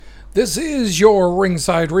This is your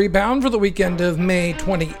Ringside Rebound for the weekend of May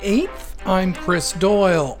 28th. I'm Chris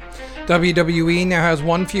Doyle. WWE now has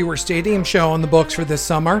one fewer stadium show on the books for this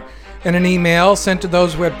summer. In an email sent to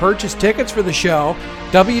those who had purchased tickets for the show,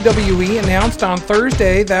 WWE announced on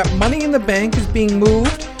Thursday that Money in the Bank is being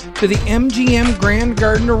moved to the MGM Grand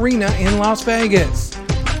Garden Arena in Las Vegas.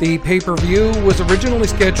 The pay-per-view was originally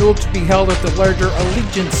scheduled to be held at the larger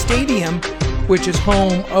Allegiant Stadium, which is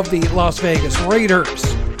home of the Las Vegas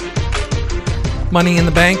Raiders. Money in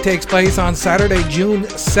the Bank takes place on Saturday, June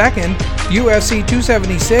 2nd. UFC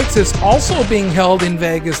 276 is also being held in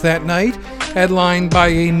Vegas that night, headlined by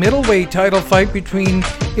a middleweight title fight between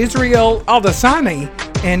Israel Adesanya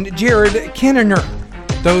and Jared Cannonier.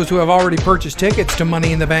 Those who have already purchased tickets to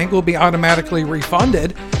Money in the Bank will be automatically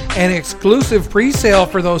refunded. An exclusive pre-sale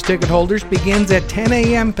for those ticket holders begins at 10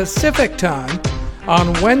 a.m. Pacific time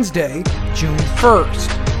on Wednesday, June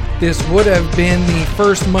 1st. This would have been the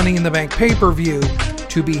first Money in the Bank pay-per-view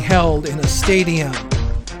to be held in a stadium.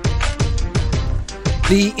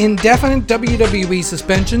 The indefinite WWE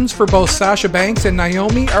suspensions for both Sasha Banks and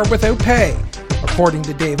Naomi are without pay, according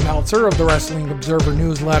to Dave Meltzer of the Wrestling Observer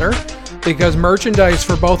newsletter, because merchandise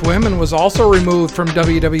for both women was also removed from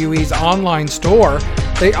WWE's online store.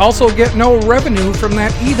 They also get no revenue from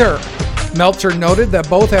that either. Meltzer noted that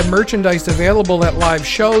both had merchandise available at live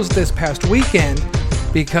shows this past weekend,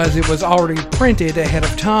 because it was already printed ahead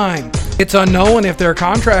of time. It's unknown if their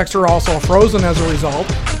contracts are also frozen as a result,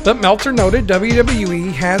 but Meltzer noted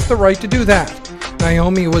WWE has the right to do that.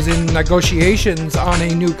 Naomi was in negotiations on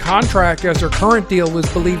a new contract as her current deal was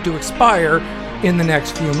believed to expire in the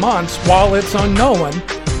next few months, while it's unknown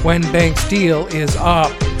when Banks' deal is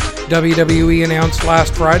up. WWE announced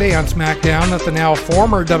last Friday on SmackDown that the now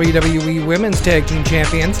former WWE Women's Tag Team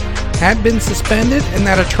Champions had been suspended and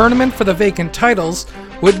that a tournament for the vacant titles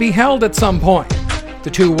would be held at some point. The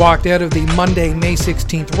two walked out of the Monday, May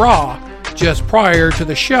 16th Raw just prior to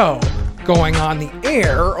the show going on the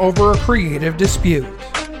air over a creative dispute.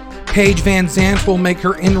 Paige VanZant will make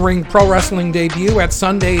her in-ring pro wrestling debut at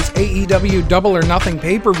Sunday's AEW Double or Nothing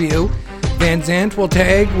pay-per-view. VanZant will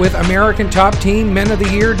tag with American Top Team Men of the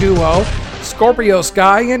Year duo Scorpio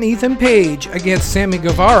Sky and Ethan Page against Sammy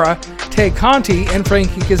Guevara, Tay Conti, and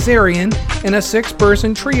Frankie Kazarian in a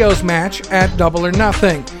six-person trios match at Double or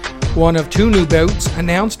Nothing, one of two new bouts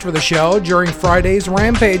announced for the show during Friday's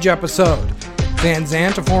Rampage episode.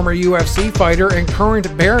 VanZant, a former UFC fighter and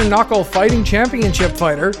current bare knuckle fighting championship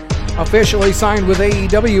fighter, officially signed with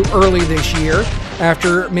AEW early this year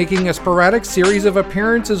after making a sporadic series of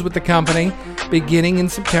appearances with the company beginning in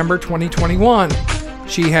September 2021.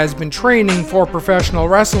 She has been training for professional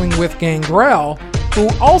wrestling with Gangrel, who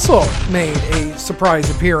also made a surprise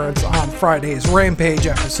appearance on Friday's Rampage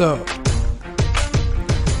episode.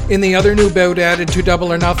 In the other new bout added to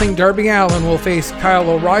Double or Nothing, Darby Allin will face Kyle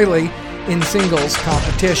O'Reilly in singles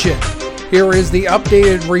competition. Here is the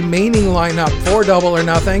updated remaining lineup for Double or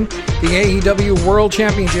Nothing. The AEW World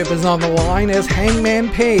Championship is on the line as Hangman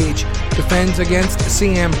Page defends against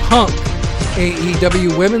CM Punk.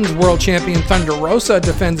 AEW Women's World Champion Thunder Rosa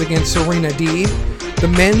defends against Serena Deeb. The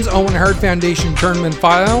Men's Owen Hart Foundation Tournament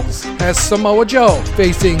Finals has Samoa Joe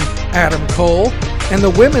facing Adam Cole. And the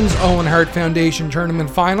Women's Owen Hart Foundation Tournament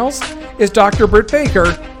Finals is Dr. Britt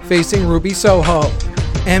Baker facing Ruby Soho.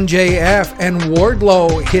 MJF and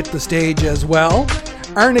Wardlow hit the stage as well.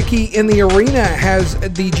 Arnike in the arena has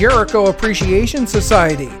the Jericho Appreciation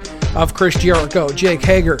Society of Chris Jericho, Jake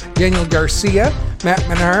Hager, Daniel Garcia, Matt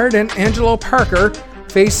Menard, and Angelo Parker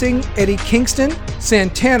facing Eddie Kingston,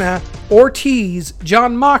 Santana, Ortiz,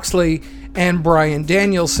 Jon Moxley, and Bryan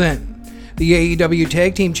Danielson. The AEW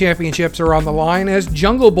Tag Team Championships are on the line as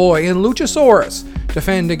Jungle Boy and Luchasaurus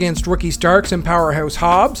defend against Ricky Starks and Powerhouse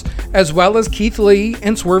Hobbs, as well as Keith Lee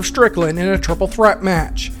and Swerve Strickland in a triple threat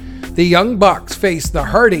match. The Young Bucks face the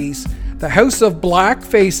Hardys, the House of Black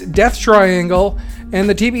face Death Triangle, and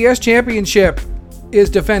the TBS Championship is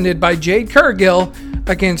defended by Jade Cargill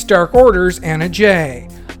against Dark Order's Anna Jay.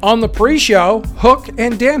 On the pre-show, Hook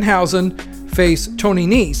and Danhausen face Tony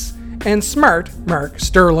Nese and Smart Mark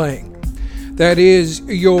Sterling. That is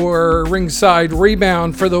your Ringside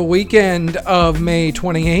Rebound for the weekend of May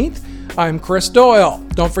 28th. I'm Chris Doyle.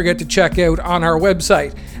 Don't forget to check out on our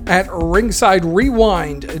website at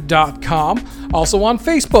ringsiderewind.com. Also on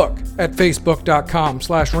Facebook at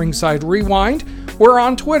facebook.com/ringsiderewind. We're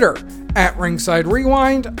on Twitter at Ringside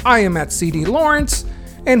Rewind. I am at CD Lawrence,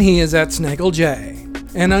 and he is at Snaggle J.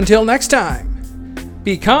 And until next time,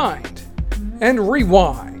 be kind and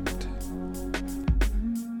rewind.